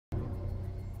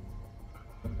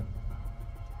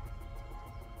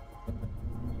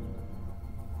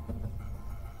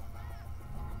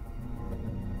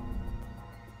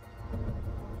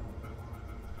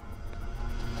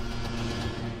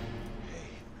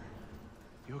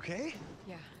okay?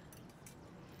 Yeah.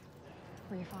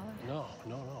 Were you followed? No.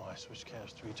 I switched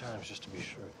cabs 3 times just to be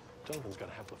sure. Donovan's got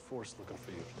half the force looking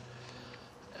for you.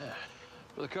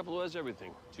 But the couple who has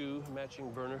everything. 2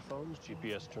 matching burner phones,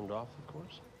 GPS turned off, of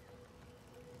course.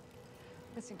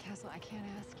 Listen, Castle, I can't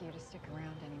ask you to stick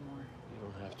around anymore. You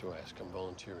don't have to ask. I'm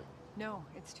volunteering. No,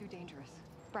 it's too dangerous.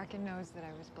 Bracken knows that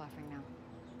I was bluffing now.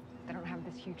 I don't have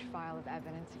this huge file of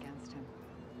evidence against him.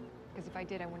 Because if I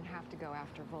did, I wouldn't have to go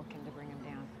after Vulcan to bring him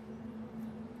down.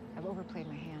 I've overplayed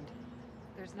my hand.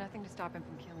 There's nothing to stop him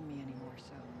from killing me anymore,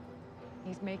 so...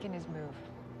 He's making his move,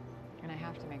 and I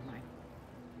have to make mine.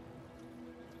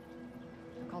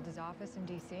 I called his office in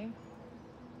D.C.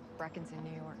 Bracken's in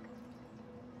New York.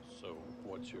 So,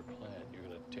 what's your plan? You're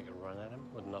gonna take a run at him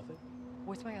with nothing?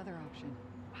 What's my other option?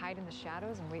 Hide in the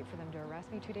shadows and wait for them to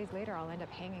arrest me? 2 days later, I'll end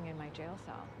up hanging in my jail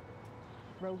cell.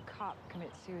 Rogue cop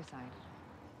commits suicide.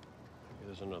 Maybe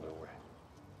there's another way.